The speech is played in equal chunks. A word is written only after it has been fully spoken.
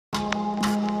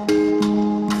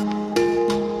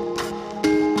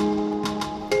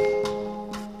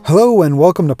Hello and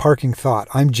welcome to Parking Thought.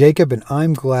 I'm Jacob and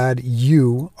I'm glad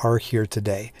you are here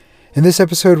today. In this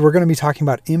episode, we're going to be talking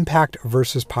about impact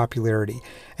versus popularity.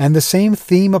 And the same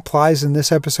theme applies in this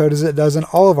episode as it does in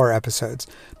all of our episodes,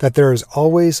 that there is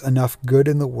always enough good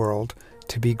in the world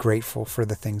to be grateful for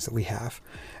the things that we have.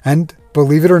 And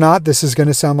believe it or not, this is going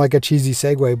to sound like a cheesy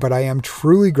segue, but I am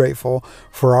truly grateful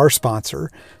for our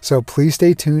sponsor. So please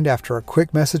stay tuned. After a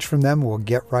quick message from them, we'll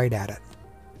get right at it.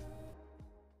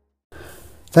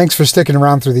 Thanks for sticking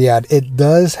around through the ad. It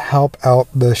does help out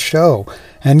the show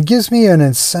and gives me an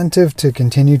incentive to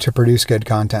continue to produce good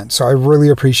content. So I really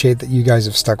appreciate that you guys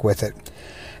have stuck with it.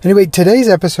 Anyway, today's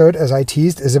episode, as I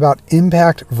teased, is about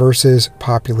impact versus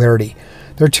popularity.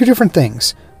 They're two different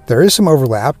things. There is some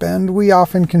overlap, and we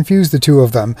often confuse the two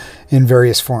of them in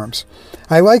various forms.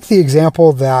 I like the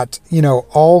example that,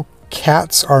 all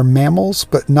cats are mammals,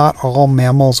 but not all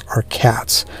mammals are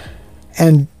cats.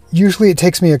 And usually it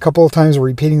takes me a couple of times of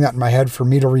repeating that in my head for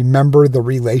me to remember the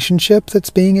relationship that's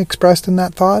being expressed in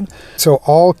that thought. So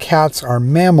all cats are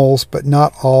mammals, but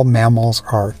not all mammals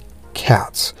are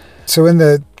cats. So in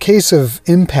the case of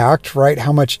impact, right,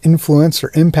 how much influence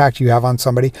or impact you have on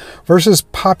somebody versus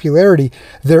popularity,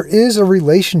 there is a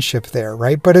relationship there,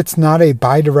 right? But it's not a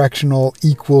bidirectional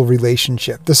equal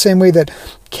relationship. The same way that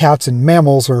cats and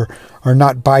mammals are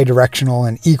not bidirectional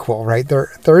and equal, right?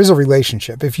 There is a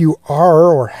relationship. If you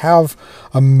are or have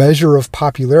a measure of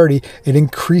popularity, it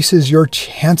increases your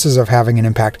chances of having an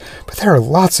impact. But there are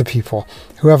lots of people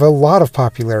who have a lot of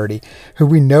popularity, who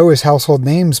we know as household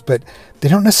names, but they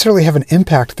don't necessarily have an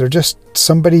impact. They're just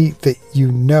somebody that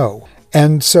you know.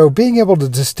 And so being able to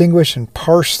distinguish and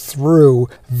parse through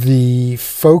the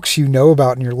folks you know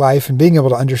about in your life and being able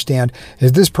to understand,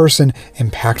 is this person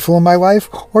impactful in my life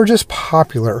or just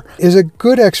popular, is a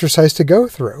good exercise to go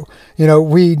through.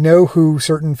 We know who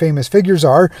certain famous figures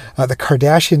are. The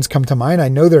Kardashians come to mind. I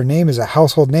know their name is a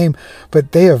household name,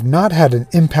 but they have not had an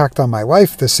impact on my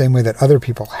life the same way that other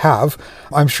people have.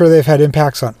 I'm sure they've had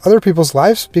impacts on other people's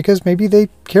lives because maybe they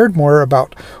cared more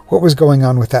about what was going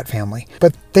on with that family.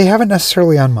 But they haven't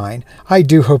necessarily on mine. I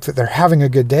do hope that they're having a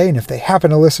good day, and if they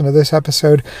happen to listen to this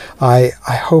episode, I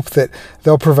hope that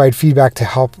they'll provide feedback to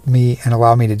help me and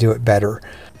allow me to do it better.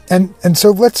 And so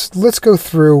let's go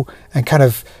through and kind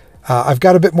of I've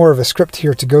got a bit more of a script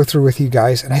here to go through with you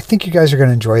guys, and I think you guys are going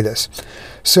to enjoy this.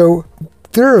 So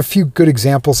there are a few good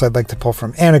examples I'd like to pull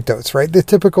from anecdotes, right? The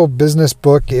typical business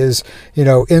book is,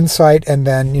 insight and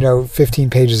then, 15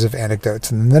 pages of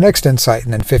anecdotes, and then the next insight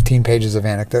and then 15 pages of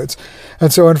anecdotes.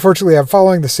 And so unfortunately, I'm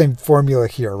following the same formula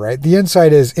here, right? The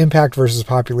insight is impact versus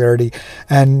popularity,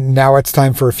 and now it's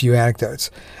time for a few anecdotes.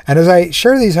 And as I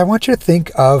share these, I want you to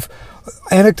think of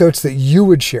anecdotes that you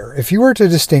would share. If you were to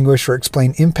distinguish or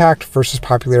explain impact versus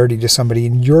popularity to somebody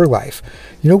in your life,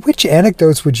 which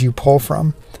anecdotes would you pull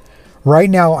from? Right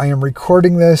now, I am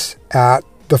recording this at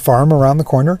the farm around the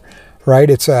corner, right?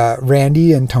 It's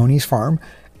Randy and Tony's farm.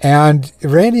 And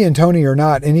Randy and Tony are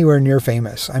not anywhere near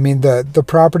famous. I mean, the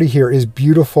property here is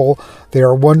beautiful. They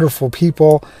are wonderful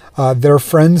people. Their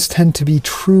friends tend to be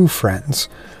true friends,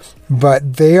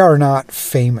 but they are not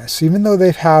famous, even though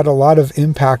they've had a lot of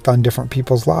impact on different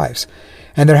people's lives.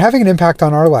 And they're having an impact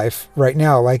on our life right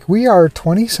now. Like, we are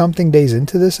 20-something days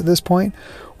into this at this point,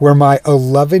 where my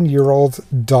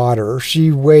 11-year-old daughter,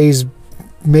 she weighs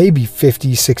maybe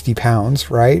 50, 60 pounds,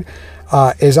 right?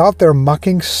 Is out there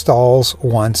mucking stalls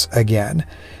once again.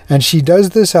 And she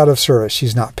does this out of service.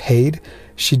 She's not paid.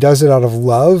 She does it out of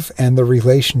love and the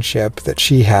relationship that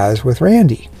she has with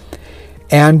Randy.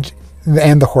 And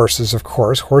the horses, of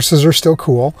course. Horses are still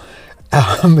cool,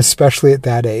 especially at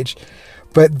that age.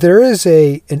 But there is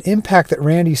an impact that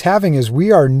Randy's having as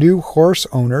we are new horse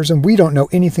owners and we don't know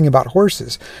anything about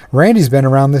horses. Randy's been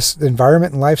around this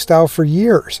environment and lifestyle for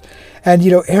years. And,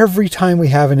 every time we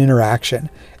have an interaction,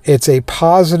 it's a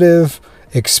positive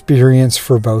experience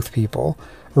for both people.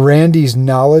 Randy's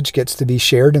knowledge gets to be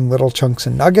shared in little chunks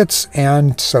and nuggets,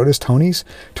 and so does Tony's.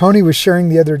 Tony was sharing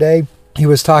the other day. He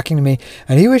was talking to me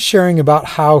and he was sharing about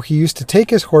how he used to take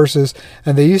his horses,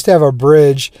 and they used to have a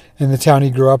bridge in the town he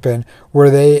grew up in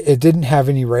where it didn't have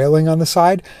any railing on the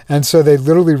side. And so they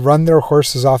literally run their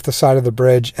horses off the side of the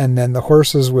bridge, and then the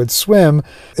horses would swim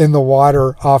in the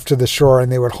water off to the shore, and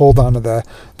they would hold onto the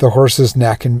horse's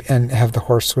neck and have the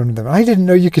horse swim to them. I didn't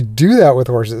know you could do that with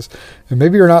horses, and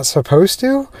maybe you're not supposed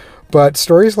to. But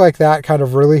stories like that kind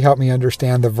of really help me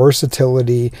understand the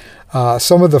versatility,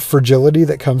 some of the fragility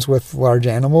that comes with large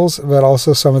animals, but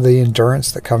also some of the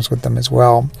endurance that comes with them as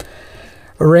well.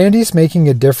 Randy's making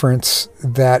a difference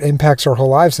that impacts our whole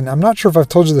lives. And I'm not sure if I've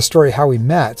told you the story how we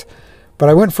met, but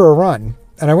I went for a run.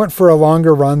 And I went for a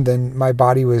longer run than my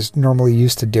body was normally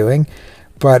used to doing.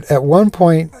 But at one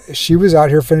point, she was out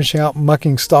here finishing out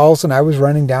mucking stalls, and I was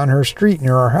running down her street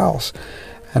near our house.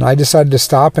 And I decided to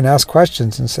stop and ask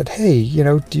questions and said, hey,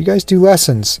 do you guys do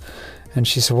lessons? And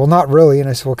she said, well, not really. And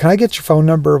I said, well, can I get your phone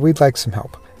number? We'd like some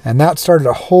help. And that started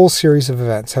a whole series of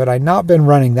events. Had I not been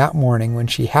running that morning when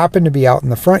she happened to be out in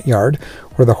the front yard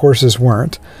where the horses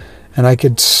weren't, and I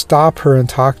could stop her and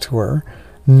talk to her,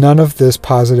 none of this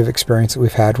positive experience that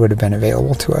we've had would have been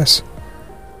available to us.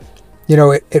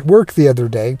 At work the other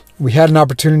day, we had an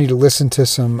opportunity to listen to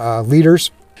some leaders.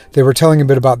 They were telling a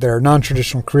bit about their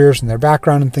non-traditional careers and their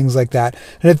background and things like that.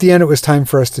 And at the end, it was time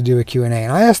for us to do a Q&A.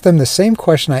 And I asked them the same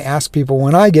question I ask people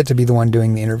when I get to be the one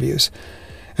doing the interviews.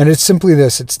 And it's simply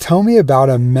this. It's tell me about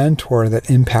a mentor that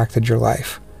impacted your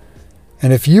life.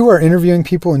 And if you are interviewing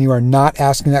people and you are not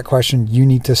asking that question, you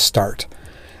need to start.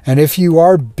 And if you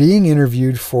are being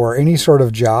interviewed for any sort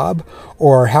of job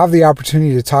or have the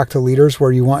opportunity to talk to leaders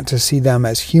where you want to see them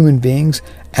as human beings,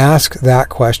 ask that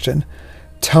question.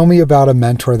 Tell me about a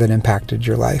mentor that impacted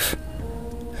your life.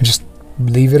 And just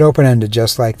leave it open-ended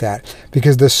just like that.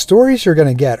 Because the stories you're going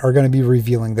to get are going to be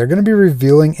revealing. They're going to be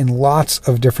revealing in lots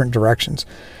of different directions.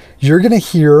 You're going to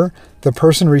hear the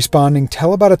person responding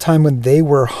tell about a time when they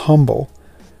were humble,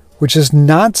 which is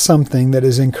not something that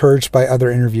is encouraged by other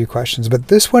interview questions. But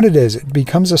this one it is. It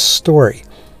becomes a story.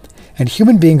 And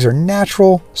human beings are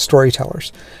natural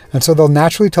storytellers. And so they'll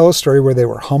naturally tell a story where they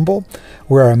were humble,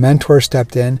 where a mentor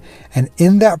stepped in. And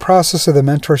in that process of the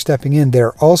mentor stepping in,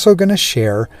 they're also going to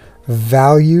share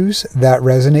values that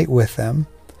resonate with them,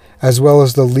 as well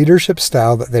as the leadership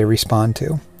style that they respond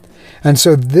to. And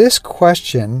so this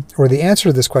question, or the answer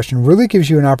to this question, really gives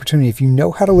you an opportunity, if you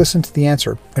know how to listen to the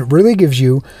answer, it really gives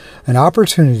you an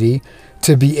opportunity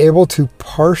to be able to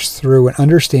parse through and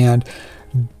understand,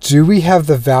 do we have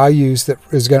the values that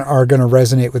are going to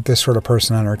resonate with this sort of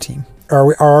person on our team?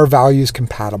 Are our values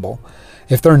compatible?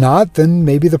 If they're not, then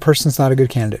maybe the person's not a good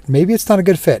candidate. Maybe it's not a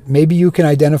good fit. Maybe you can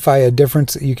identify a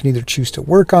difference that you can either choose to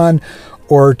work on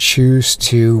or choose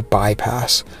to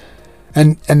bypass.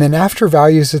 And then after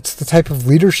values, it's the type of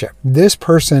leadership. This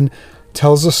person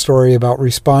tells a story about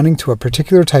responding to a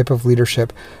particular type of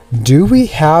leadership. Do we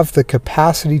have the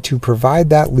capacity to provide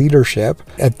that leadership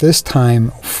at this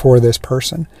time for this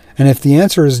person? And if the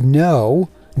answer is no,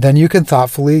 then you can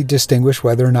thoughtfully distinguish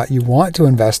whether or not you want to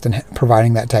invest in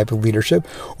providing that type of leadership,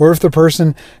 or if the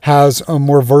person has a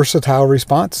more versatile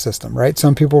response system, right?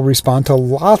 Some people respond to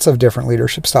lots of different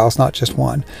leadership styles, not just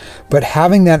one. But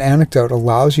having that anecdote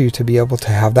allows you to be able to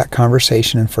have that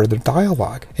conversation and further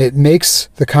dialogue. It makes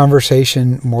the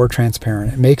conversation more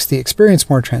transparent. It makes the experience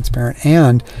more transparent,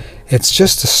 and it's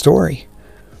just a story.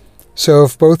 So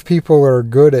if both people are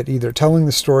good at either telling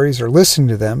the stories or listening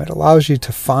to them, it allows you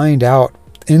to find out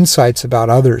insights about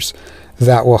others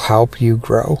that will help you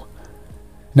grow.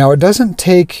 Now, it doesn't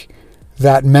take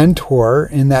that mentor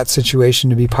in that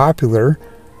situation to be popular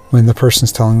when the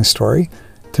person's telling the story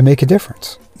to make a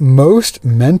difference. Most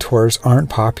mentors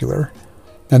aren't popular,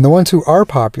 and the ones who are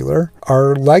popular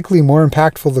are likely more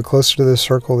impactful the closer to the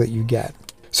circle that you get.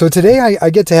 So today I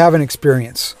get to have an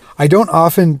experience. I don't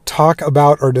often talk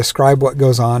about or describe what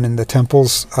goes on in the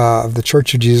temples of the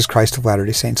Church of Jesus Christ of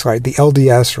Latter-day Saints, right? The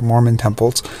LDS or Mormon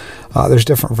temples. There's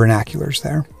different vernaculars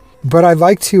there. But I'd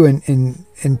like to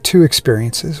in two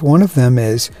experiences. One of them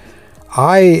is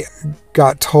I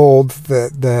got told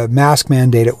that the mask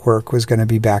mandate at work was going to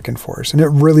be back in force, and it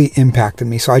really impacted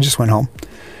me. So I just went home.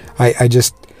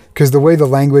 Because the way the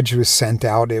language was sent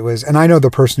out, it was, and I know the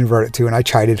person who wrote it too, and I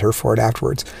chided her for it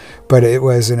afterwards, but it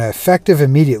was an effective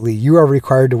immediately, you are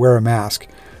required to wear a mask.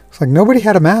 It's like nobody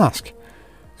had a mask.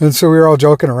 And so we were all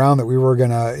joking around that we were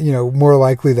going to, more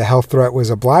likely the health threat was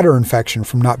a bladder infection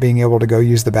from not being able to go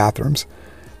use the bathrooms.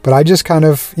 But I just kind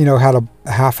of, had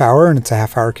a half hour, and it's a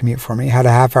half-hour commute for me. Had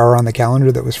a half hour on the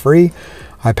calendar that was free.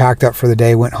 I packed up for the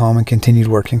day, went home, and continued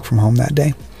working from home that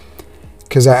day,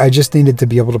 because I just needed to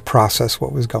be able to process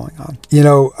what was going on.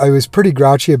 I was pretty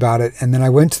grouchy about it, and then I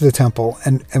went to the temple,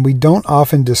 and we don't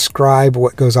often describe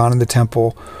what goes on in the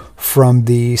temple from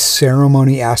the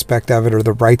ceremony aspect of it or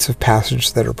the rites of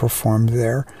passage that are performed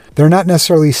there. They're not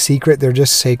necessarily secret, they're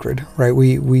just sacred, right?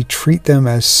 We treat them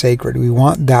as sacred. We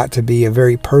want that to be a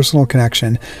very personal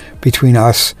connection between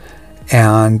us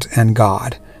and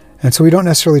God. And so we don't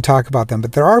necessarily talk about them,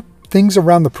 but there are things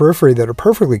around the periphery that are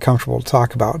perfectly comfortable to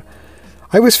talk about.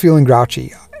 I was feeling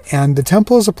grouchy, and the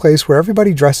temple is a place where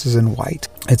everybody dresses in white.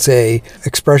 It's a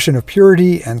expression of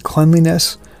purity and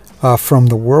cleanliness from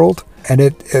the world, and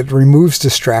it removes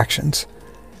distractions.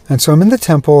 And so I'm in the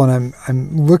temple, and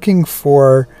I'm looking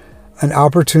for an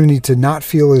opportunity to not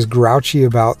feel as grouchy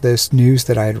about this news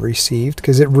that I had received,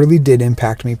 because it really did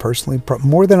impact me personally,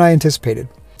 more than I anticipated.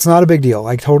 It's not a big deal.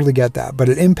 I totally get that. But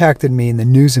it impacted me, and the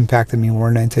news impacted me more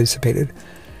than I anticipated.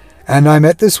 And I'm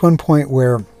at this one point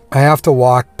where I have to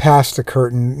walk past the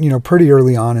curtain, pretty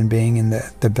early on in being in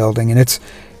the building. And it's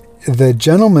the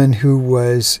gentleman who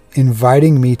was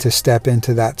inviting me to step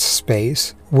into that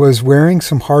space was wearing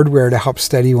some hardware to help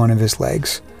steady one of his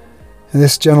legs. And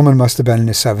this gentleman must have been in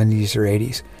his 70s or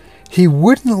 80s. He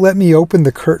wouldn't let me open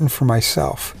the curtain for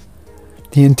myself.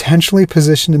 He intentionally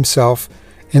positioned himself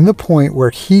in the point where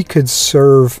he could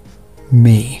serve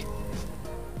me.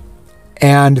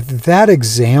 And that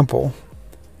example,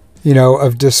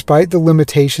 of despite the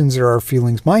limitations or our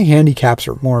feelings, my handicaps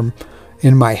are more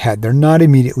in my head. They're not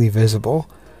immediately visible.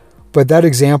 But that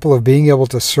example of being able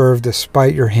to serve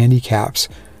despite your handicaps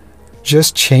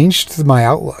just changed my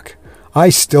outlook. I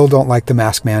still don't like the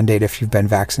mask mandate if you've been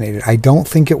vaccinated. I don't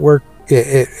think it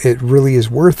really is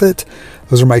worth it.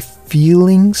 Those are my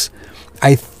feelings.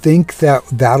 I think that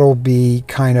that'll be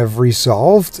kind of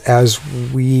resolved as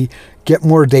we get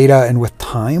more data and with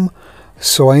time.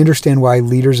 So I understand why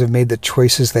leaders have made the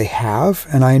choices they have,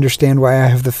 and I understand why I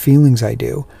have the feelings I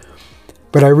do.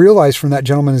 But I realized from that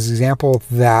gentleman's example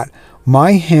that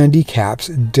my handicaps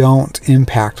don't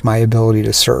impact my ability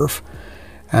to serve.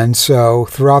 And so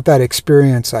throughout that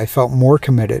experience, I felt more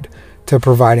committed to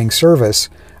providing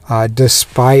service,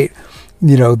 despite,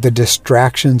 the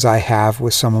distractions I have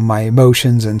with some of my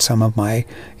emotions and some of my,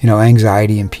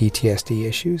 anxiety and PTSD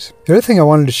issues. The other thing I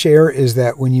wanted to share is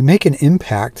that when you make an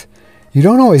impact, you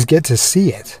don't always get to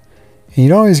see it. And you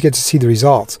don't always get to see the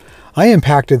results. I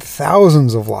impacted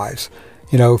thousands of lives,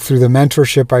 through the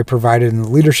mentorship I provided and the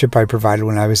leadership I provided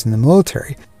when I was in the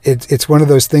military. It's one of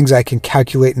those things I can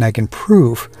calculate and I can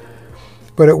prove.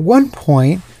 But at one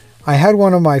point, I had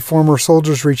one of my former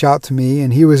soldiers reach out to me,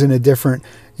 and he was in a different,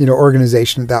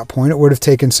 organization at that point. It would have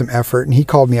taken some effort. And he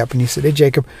called me up and he said, "Hey,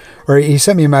 Jacob," or he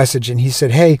sent me a message and he said,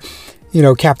 "Hey,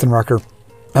 Captain Rucker,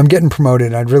 I'm getting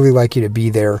promoted. I'd really like you to be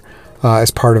there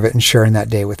as part of it and sharing that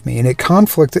day with me." And it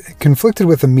conflicted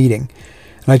with the meeting.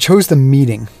 And I chose the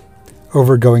meeting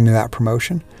over going to that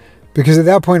promotion. Because at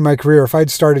that point in my career, if I'd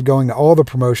started going to all the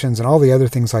promotions and all the other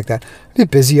things like that, I'd be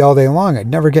busy all day long. I'd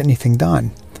never get anything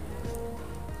done.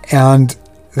 And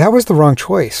that was the wrong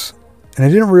choice. And I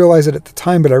didn't realize it at the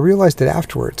time, but I realized it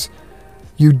afterwards.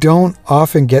 You don't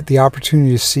often get the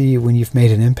opportunity to see when you've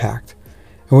made an impact.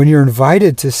 And when you're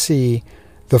invited to see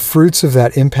the fruits of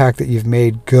that impact that you've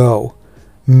made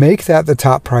make that the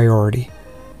top priority.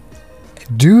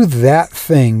 Do that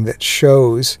thing that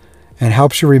shows and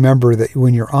helps you remember that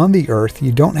when you're on the earth,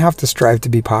 you don't have to strive to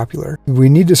be popular. We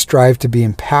need to strive to be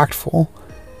impactful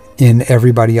in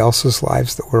everybody else's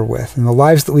lives that we're with, and the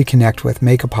lives that we connect with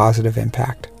make a positive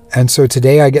impact. And so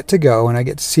today I get to go and I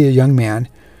get to see a young man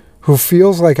who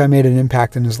feels like I made an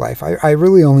impact in his life. I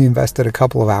really only invested a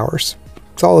couple of hours.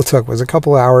 That's all it took, was a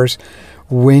couple of hours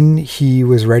when he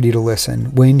was ready to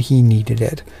listen, when he needed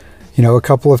it. A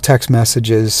couple of text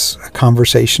messages, a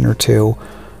conversation or two,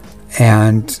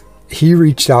 and he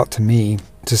reached out to me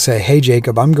to say, "Hey,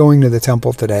 Jacob, I'm going to the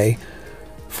temple today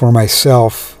for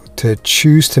myself to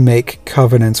choose to make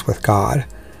covenants with God.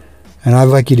 And I'd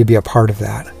like you to be a part of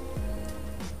that."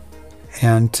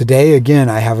 And today, again,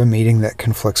 I have a meeting that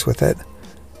conflicts with it.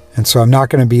 And so I'm not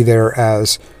going to be there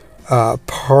as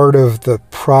part of the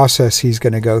process he's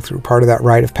going to go through, part of that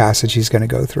rite of passage he's going to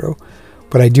go through.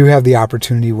 But I do have the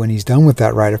opportunity when he's done with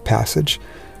that rite of passage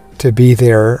to be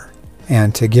there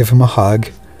and to give him a hug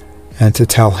and to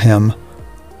tell him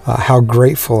how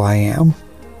grateful I am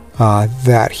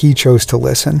that he chose to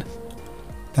listen.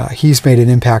 He's made an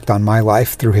impact on my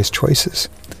life through his choices.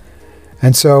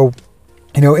 And so,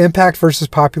 impact versus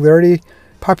popularity.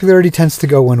 Popularity tends to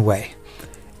go one way.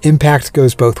 Impact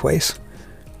goes both ways.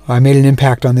 I made an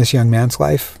impact on this young man's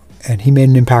life, and he made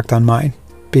an impact on mine,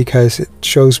 because it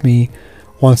shows me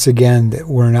once again that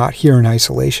we're not here in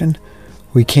isolation.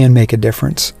 We can make a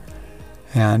difference.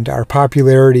 And our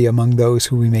popularity among those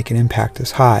who we make an impact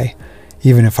is high,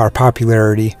 even if our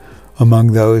popularity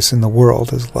among those in the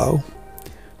world is low.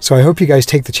 So I hope you guys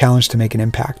take the challenge to make an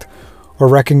impact, or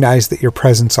recognize that your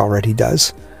presence already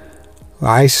does.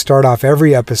 I start off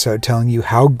every episode telling you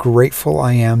how grateful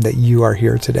I am that you are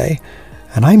here today.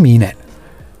 And I mean it.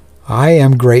 I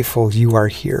am grateful you are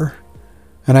here.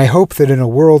 And I hope that in a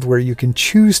world where you can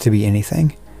choose to be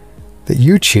anything, that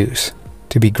you choose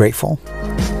to be grateful.